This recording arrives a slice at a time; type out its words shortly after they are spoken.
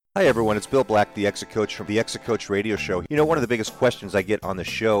Hi, everyone. It's Bill Black, the Exit Coach from the Exit Coach Radio Show. You know, one of the biggest questions I get on the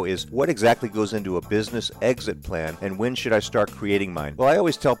show is what exactly goes into a business exit plan and when should I start creating mine? Well, I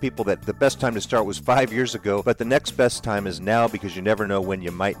always tell people that the best time to start was 5 years ago, but the next best time is now because you never know when you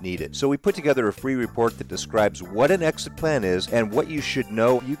might need it. So we put together a free report that describes what an exit plan is and what you should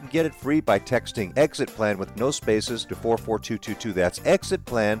know. You can get it free by texting exit plan with no spaces to 44222. That's exit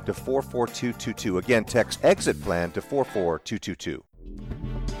plan to 44222. Again, text exit plan to 44222.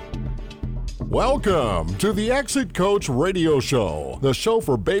 Welcome to the Exit Coach Radio Show, the show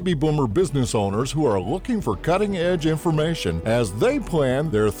for baby boomer business owners who are looking for cutting-edge information as they plan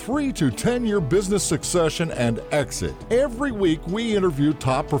their 3 to 10-year business succession and exit. Every week, we interview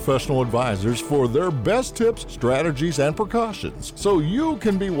top professional advisors for their best tips, strategies, and precautions so you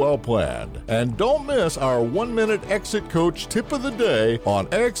can be well-planned. And don't miss our 1-minute Exit Coach tip of the day on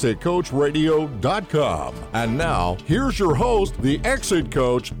exitcoachradio.com. And now, here's your host, the Exit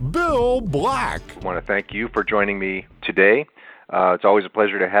Coach, Bill Black. I want to thank you for joining me today. It's always a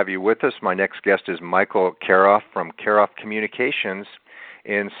pleasure to have you with us. My next guest is Michael Karoff from Karoff Communications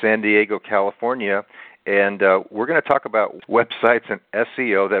in San Diego, California. And we're going to talk about websites and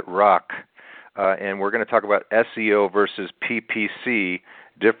SEO that rock. And we're going to talk about SEO versus PPC,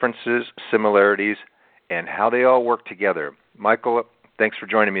 differences, similarities, and how they all work together. Michael, thanks for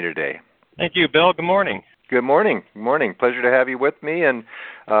joining me today. Thank you, Bill. Good morning. Good morning. Good morning. Pleasure to have you with me. And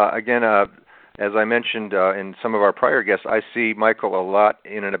again, as I mentioned in some of our prior guests, I see Michael a lot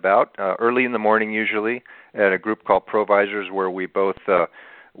in and about, early in the morning usually, at a group called Provisors, where we both are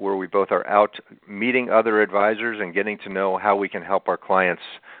out meeting other advisors and getting to know how we can help our clients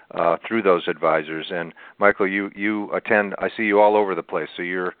through those advisors. And Michael, you attend. I see you all over the place. So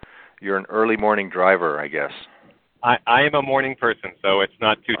you're an early morning driver, I guess. I am a morning person, so it's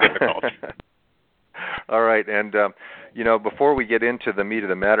not too difficult. All right, and before we get into the meat of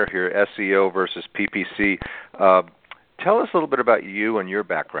the matter here, SEO versus PPC, tell us a little bit about you and your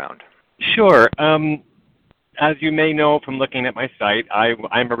background. Sure. As you may know from looking at my site,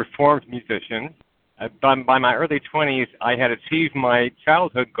 I'm a reformed musician. By my early 20s, I had achieved my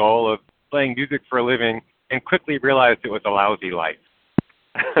childhood goal of playing music for a living and quickly realized it was a lousy life.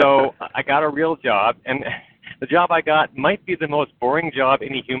 So I got a real job, and the job I got might be the most boring job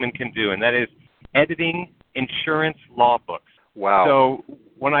any human can do, and that is editing insurance law books. Wow. So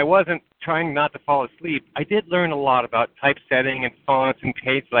when I wasn't trying not to fall asleep, I did learn a lot about typesetting and fonts and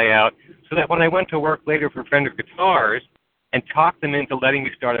page layout so that when I went to work later for Fender Guitars and talked them into letting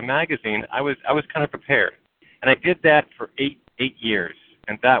me start a magazine, I was kind of prepared. And I did that for eight years,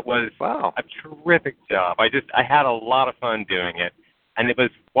 and that was a terrific job. I had a lot of fun doing it, and it was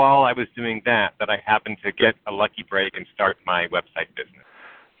while I was doing that I happened to get a lucky break and start my website business.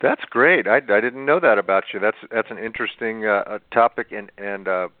 That's great. I didn't know that about you. That's an interesting topic, and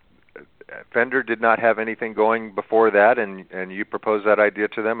Fender did not have anything going before that, and you proposed that idea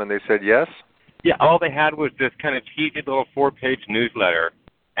to them, and they said yes? Yeah, all they had was this kind of cheesy little 4-page newsletter,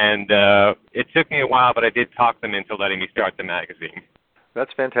 and it took me a while, but I did talk them into letting me start the magazine.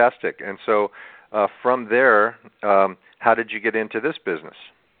 That's fantastic. And so from there, how did you get into this business?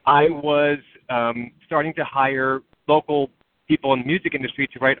 I was starting to hire local people in the music industry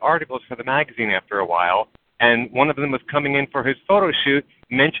to write articles for the magazine after a while, and one of them was coming in for his photo shoot,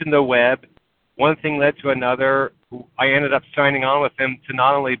 mentioned the web. One thing led to another. I ended up signing on with him to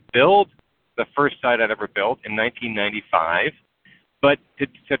not only build the first site I'd ever built in 1995, but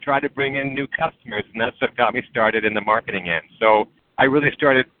to try to bring in new customers, and that's what got me started in the marketing end. So I really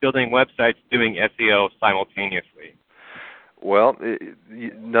started building websites doing SEO simultaneously. Well,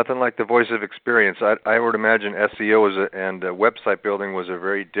 nothing like the voice of experience. I would imagine SEO and website building was a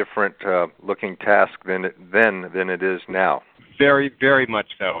very different looking task than it is now. Very, very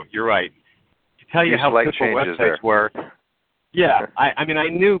much so. You're right. To tell you how simple websites were, yeah, I mean, I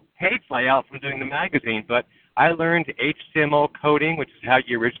knew page layout from doing the magazine, but I learned HTML coding, which is how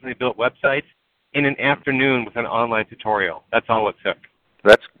you originally built websites, in an afternoon with an online tutorial. That's all it took.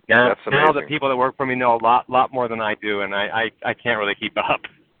 That's amazing. Now the people that work for me know a lot more than I do, and I can't really keep up.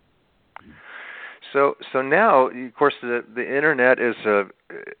 So now, of course, the internet is a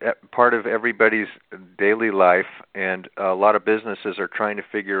part of everybody's daily life, and a lot of businesses are trying to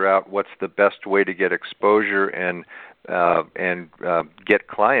figure out what's the best way to get exposure and get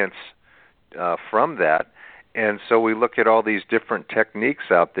clients from that. And so we look at all these different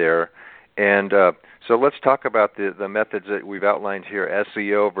techniques out there, and so let's talk about the methods that we've outlined here: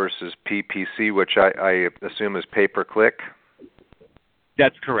 SEO versus PPC, which I assume is pay-per-click.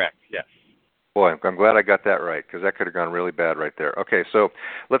 That's correct. Yes. Boy, I'm glad I got that right, because that could have gone really bad right there. Okay, so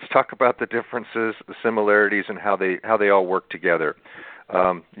let's talk about the differences, the similarities, and how they all work together.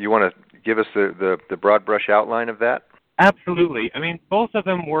 You want to give us the broad brush outline of that? Absolutely. I mean, both of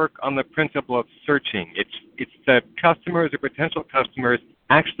them work on the principle of searching. It's the customers or potential customers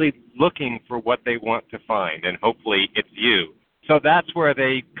actually looking for what they want to find, and hopefully it's you. So that's where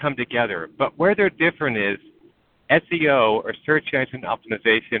they come together. But where they're different is SEO, or search engine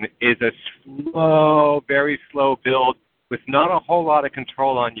optimization, is a slow, very slow build with not a whole lot of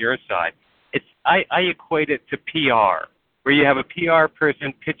control on your side. I equate it to PR, where you have a PR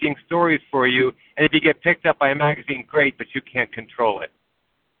person pitching stories for you, and if you get picked up by a magazine, great, but you can't control it.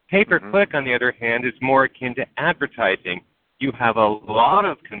 Pay-per-click, on the other hand, is more akin to advertising. You have a lot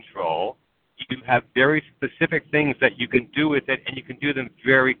of control. You have very specific things that you can do with it, and you can do them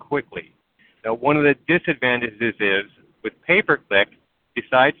very quickly. Now, one of the disadvantages is, with pay-per-click,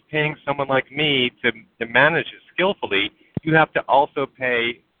 besides paying someone like me to manage it skillfully, you have to also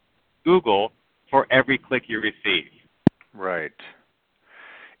pay Google for every click you receive. Right.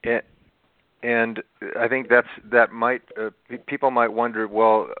 And I think that might people might wonder,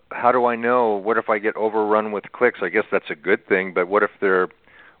 well, how do I know? What if I get overrun with clicks? I guess that's a good thing, but what if they're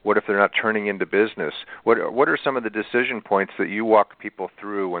not turning into business? What are some of the decision points that you walk people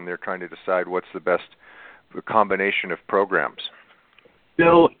through when they're trying to decide what's the best combination of programs?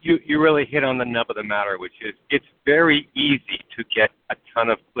 Bill, you really hit on the nub of the matter, which is it's very easy to get a ton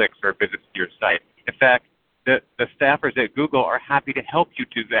of clicks or visits to your site. In fact, the staffers at Google are happy to help you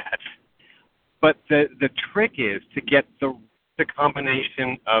do that. But the trick is to get the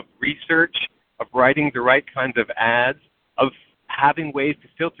combination of research, of writing the right kinds of ads, of having ways to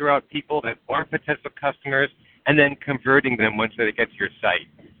filter out people that aren't potential customers, and then converting them once they get to your site.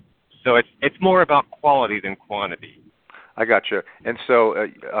 So it's more about quality than quantity. I gotcha. And so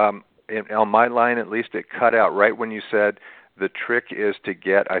on my line, at least, it cut out right when you said the trick is to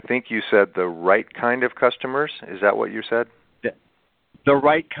get, I think you said, the right kind of customers. Is that what you said? The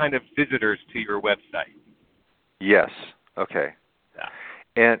right kind of visitors to your website. Yes. Okay.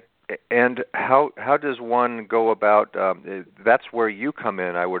 Yeah. And how does one go about? That's where you come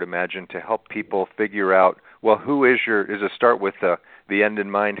in, I would imagine, to help people figure out. Well, who is is it start with the end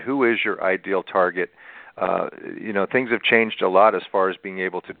in mind? Who is your ideal target? Things have changed a lot as far as being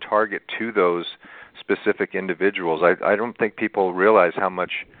able to target to those specific individuals. I don't think people realize how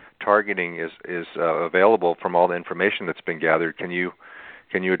much targeting is available from all the information that's been gathered. Can you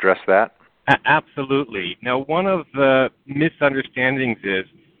address that? Absolutely. Now, one of the misunderstandings is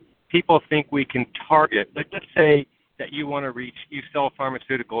people think we can target. Let's say that you sell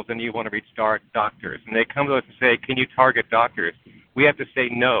pharmaceuticals and you want to reach doctors, and they come to us and say, "Can you target doctors?" We have to say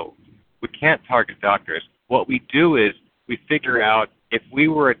no. We can't target doctors. What we do is we figure out, if we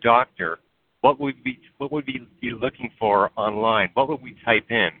were a doctor, what would we be looking for online? What would we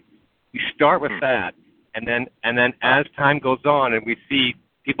type in? We start with that, and then as time goes on and we see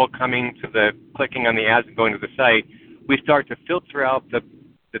people clicking on the ads and going to the site, we start to filter out the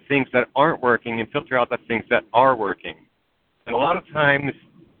things that aren't working and filter out the things that are working. And a lot of times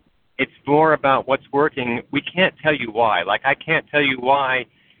it's more about what's working. We can't tell you why. Like, I can't tell you why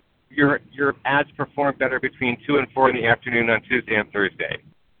your ads perform better between 2 and 4 in the afternoon on Tuesday and Thursday.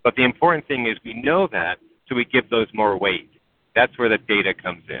 But the important thing is we know that, so we give those more weight. That's where the data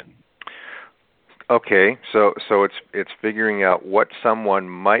comes in. Okay, so it's figuring out what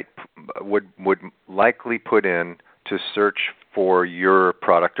someone would likely put in to search for your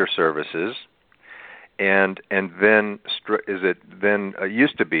product or services, and then it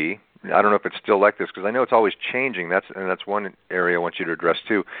used to be. I don't know if it's still like this, because I know it's always changing. That's one area I want you to address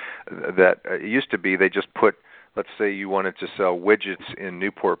too. That it used to be they just put, let's say you wanted to sell widgets in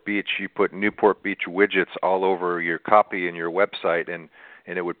Newport Beach, you put Newport Beach widgets all over your copy in your website, and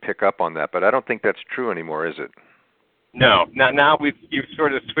it would pick up on that. But I don't think that's true anymore, is it? No. Now you've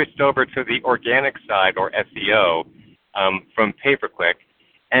sort of switched over to the organic side, or SEO, from pay-per-click.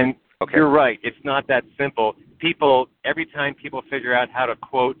 And okay, you're right. It's not that simple. Every time people figure out how to,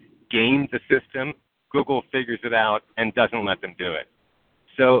 quote, game the system, Google figures it out and doesn't let them do it.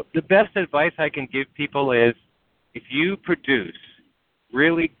 So the best advice I can give people is, if you produce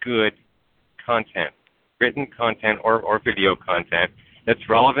really good content, written content or video content, that's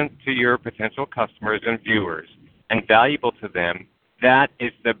relevant to your potential customers and viewers and valuable to them, that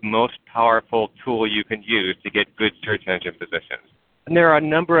is the most powerful tool you can use to get good search engine positions. And there are a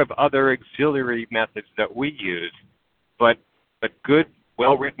number of other auxiliary methods that we use, but good,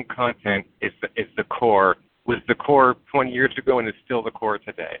 well-written content is the core, was the core 20 years ago and is still the core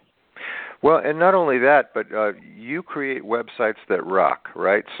today. Well, and not only that, but you create websites that rock,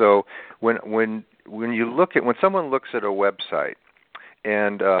 right? So when someone looks at a website,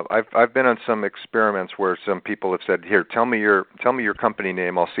 And I've been on some experiments where some people have said, "Here, tell me your company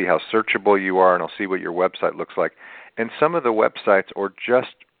name. I'll see how searchable you are, and I'll see what your website looks like." And some of the websites are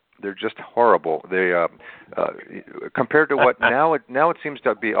they're just horrible. They compared to what now it seems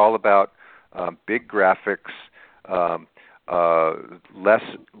to be all about big graphics,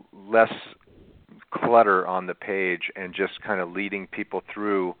 less clutter on the page, and just kind of leading people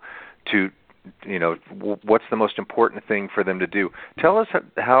through to, what's the most important thing for them to do. Tell us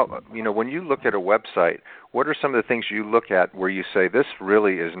how, when you look at a website, what are some of the things you look at where you say, this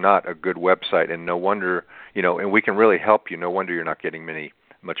really is not a good website, and no wonder, and we can really help you, no wonder you're not getting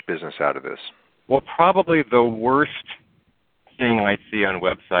much business out of this? Well, probably the worst thing I see on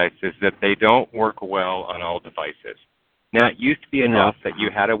websites is that they don't work well on all devices. Now, it used to be enough that you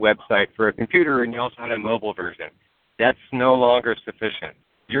had a website for a computer and you also had a mobile version. That's no longer sufficient.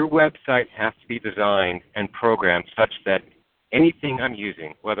 Your website has to be designed and programmed such that anything I'm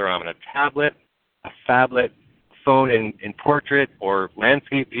using, whether I'm on a tablet, a phablet, phone in portrait or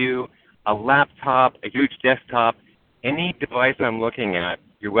landscape view, a laptop, a huge desktop, any device I'm looking at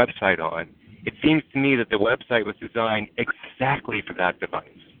your website on, it seems to me that the website was designed exactly for that device.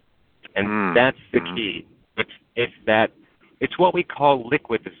 And that's the key. It's what we call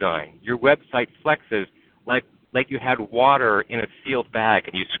liquid design. Your website flexes like you had water in a sealed bag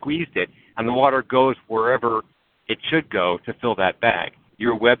and you squeezed it, and the water goes wherever it should go to fill that bag.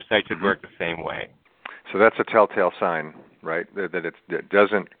 Your website should work the same way. So that's a telltale sign, right, that it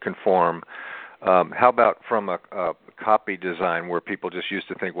doesn't conform. How about from a copy design where people just used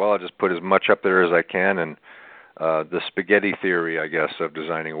to think, well, I'll just put as much up there as I can, and the spaghetti theory, I guess, of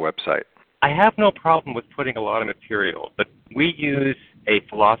designing a website? I have no problem with putting a lot of material, but we use a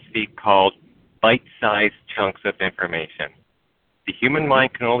philosophy called bite-sized chunks of information. The human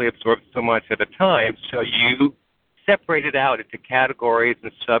mind can only absorb so much at a time, so you separate it out into categories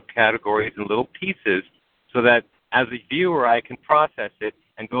and subcategories and little pieces so that as a viewer I can process it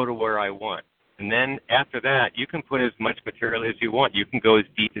and go to where I want. And then after that, you can put as much material as you want. You can go as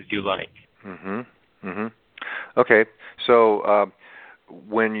deep as you like. Okay, so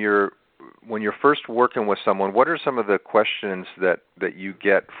when you're first working with someone, what are some of the questions that you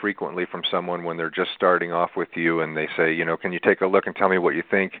get frequently from someone when they're just starting off with you and they say, can you take a look and tell me what you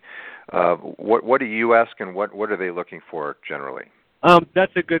think? What do you ask, and what are they looking for generally?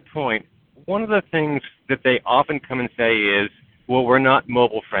 That's a good point. One of the things that they often come and say is, well, we're not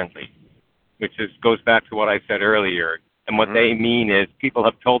mobile friendly, which goes back to what I said earlier. And what they mean is people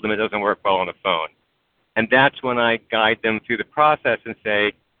have told them it doesn't work well on a phone. And that's when I guide them through the process and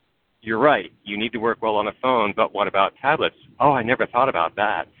say, you're right, you need to work well on a phone, but what about tablets? Oh, I never thought about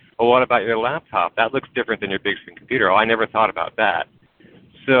that. Well, what about your laptop? That looks different than your big screen computer. Oh, I never thought about that.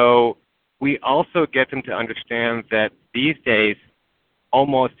 So we also get them to understand that these days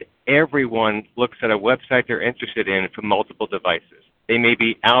almost everyone looks at a website they're interested in from multiple devices. They may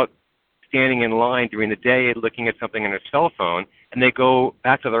be out standing in line during the day looking at something on their cell phone, and they go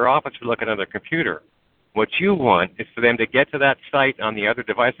back to their office to look at another computer. What you want is for them to get to that site on the other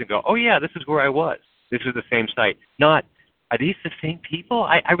device and go, oh, yeah, this is where I was. This is the same site. Not, are these the same people?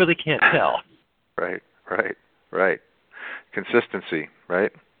 I really can't tell. Right. Consistency,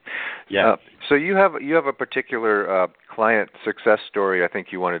 right? Yeah. So you have a particular client success story I think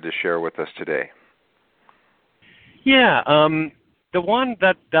you wanted to share with us today. Yeah. The one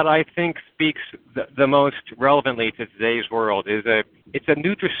that I think speaks the most relevantly to today's world is it's a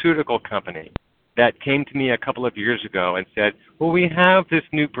nutraceutical company that came to me a couple of years ago and said, well, we have this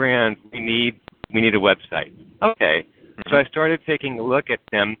new brand. We need a website. Okay. So I started taking a look at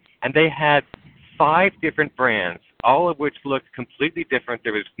them, and they had 5 different brands, all of which looked completely different.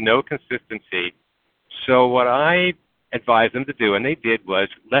 There was no consistency. So what I advised them to do, and they did, was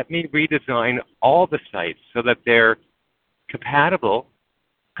let me redesign all the sites so that they're compatible,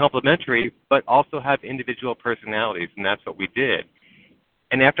 complementary, but also have individual personalities, and that's what we did.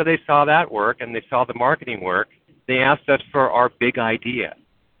 And after they saw that work and they saw the marketing work, they asked us for our big idea.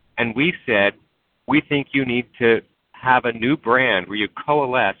 And we said, we think you need to have a new brand where you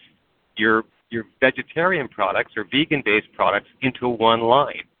coalesce your vegetarian products or vegan-based products into one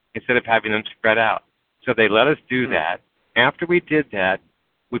line instead of having them spread out. So they let us do that. After we did that,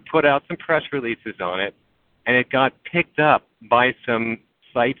 we put out some press releases on it, and it got picked up by some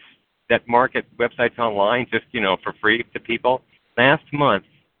sites that market websites online just, for free to people. Last month,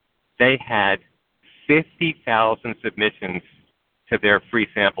 they had 50,000 submissions to their free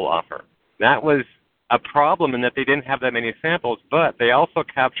sample offer. That was a problem in that they didn't have that many samples, but they also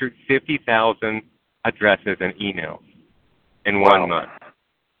captured 50,000 addresses and emails in 1 month.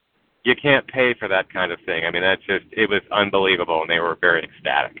 you can't pay for that kind of thing. I mean, it was unbelievable, and they were very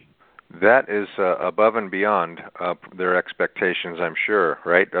ecstatic. That is above and beyond their expectations, I'm sure,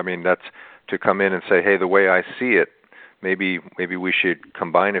 right? I mean, that's to come in and say, hey, the way I see it, maybe we should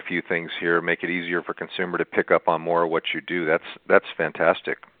combine a few things here, make it easier for consumer to pick up on more of what you do. That's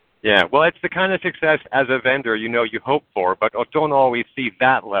fantastic. Yeah, well, it's the kind of success as a vendor you hope for, but don't always see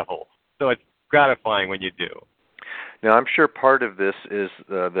that level. So it's gratifying when you do. Now, I'm sure part of this is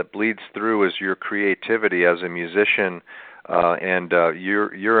that bleeds through is your creativity as a musician, and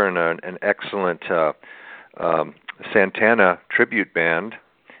you're in an excellent Santana tribute band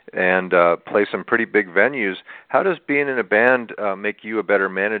and play some pretty big venues. How does being in a band make you a better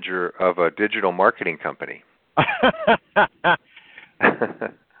manager of a digital marketing company?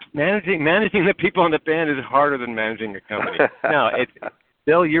 Managing the people in the band is harder than managing a company. No,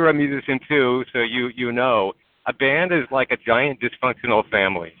 Bill, you're a musician too, so you know. A band is like a giant dysfunctional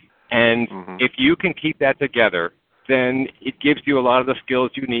family. And if you can keep that together, then it gives you a lot of the skills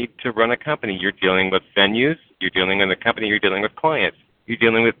you need to run a company. You're dealing with venues, you're dealing in a company, you're dealing with clients. You're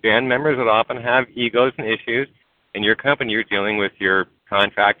dealing with band members that often have egos and issues. In your company, you're dealing with your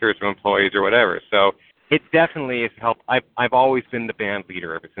contractors or employees or whatever. So it definitely has helped. I've always been the band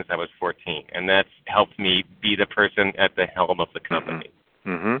leader ever since I was 14, and that's helped me be the person at the helm of the company.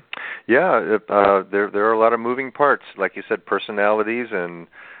 Mm-hmm. Yeah, there are a lot of moving parts, like you said, personalities and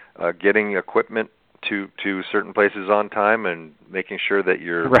getting equipment to certain places on time and making sure that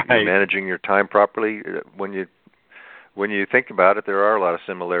you're managing your time properly. When you think about it, there are a lot of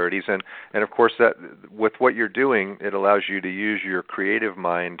similarities, and of course that with what you're doing, it allows you to use your creative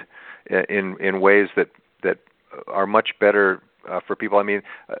mind in ways that are much better for people. I mean,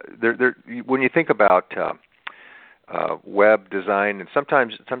 when you think about web design, and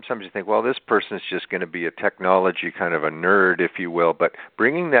sometimes you think, well, this person is just going to be a technology kind of a nerd, if you will, but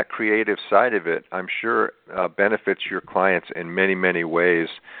bringing that creative side of it, I'm sure benefits your clients in many, many ways,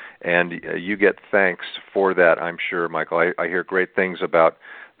 and you get thanks for that, I'm sure, Michael. I hear great things about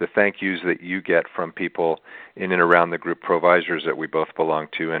the thank yous that you get from people in and around the group Provisors that we both belong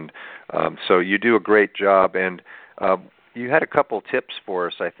to, and so you do a great job, and you had a couple tips for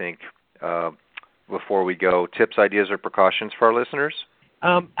us, I think, before we go. Tips, ideas, or precautions for our listeners?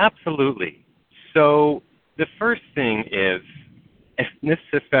 Absolutely. So the first thing is, and this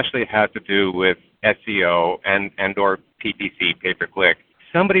especially has to do with SEO and or PPC, pay-per-click.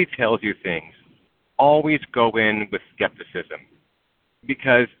 Somebody tells you things, always go in with skepticism.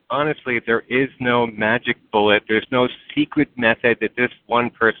 Because honestly, there is no magic bullet. There's no secret method that this one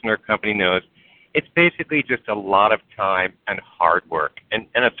person or company knows. It's basically just a lot of time and hard work and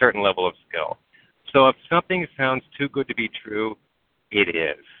a certain level of skill. So if something sounds too good to be true, it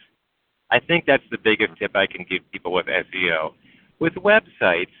is. I think that's the biggest tip I can give people with SEO. With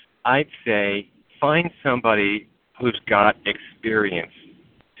websites, I'd say find somebody who's got experience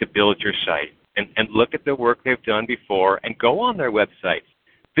to build your site and look at the work they've done before and go on their websites.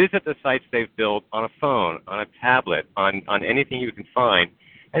 Visit the sites they've built on a phone, on a tablet, on anything you can find,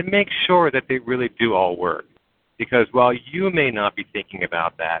 and make sure that they really do all work. Because while you may not be thinking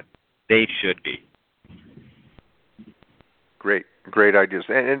about that, they should be. Great ideas,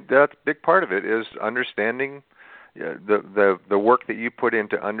 and that's a big part of it is understanding the work that you put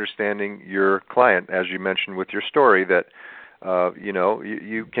into understanding your client, as you mentioned with your story, that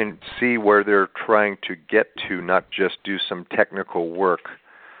you can see where they're trying to get to, not just do some technical work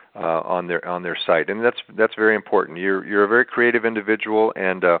on their site, and that's very important. You're a very creative individual,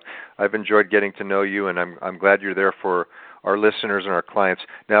 and I've enjoyed getting to know you, and I'm glad you're there for our listeners and our clients.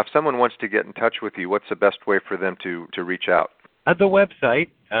 Now, if someone wants to get in touch with you, what's the best way for them to reach out? At the website,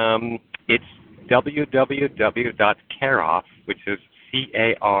 it's www.caroff, which is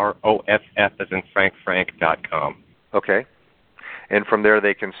CAROFF as in Frank.com. Okay. And from there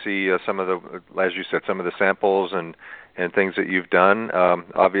they can see some of the, as you said, some of the samples and things that you've done.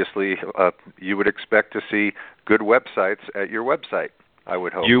 Obviously, you would expect to see good websites at your website, I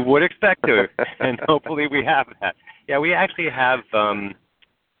would hope. You would expect to, and hopefully we have that. Yeah, we actually have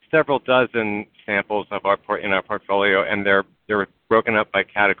several dozen samples of in our portfolio, and they're broken up by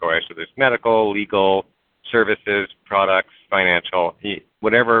categories. So there's medical, legal, services, products, financial,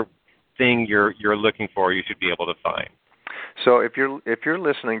 whatever thing you're looking for, you should be able to find. So if you're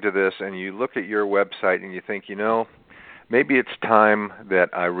listening to this and you look at your website and you think, maybe it's time that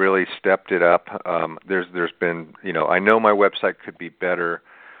I really stepped it up. There's been, I know my website could be better.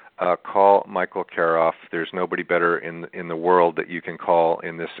 Call Michael Caroff. There's nobody better in the world that you can call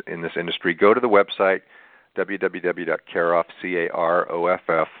in this industry. Go to the website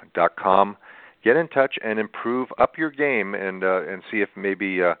www.caroff.com. Get in touch and improve up your game and see if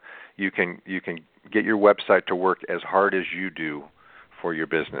maybe you can get your website to work as hard as you do for your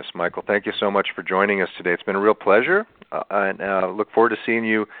business. Michael, thank you so much for joining us today. It's been a real pleasure, and look forward to seeing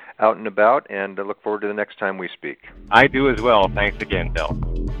you out and about, and look forward to the next time we speak. I do as well. Thanks again, Bill.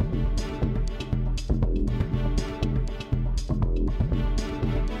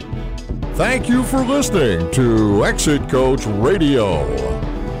 Thank you for listening to Exit Coach Radio.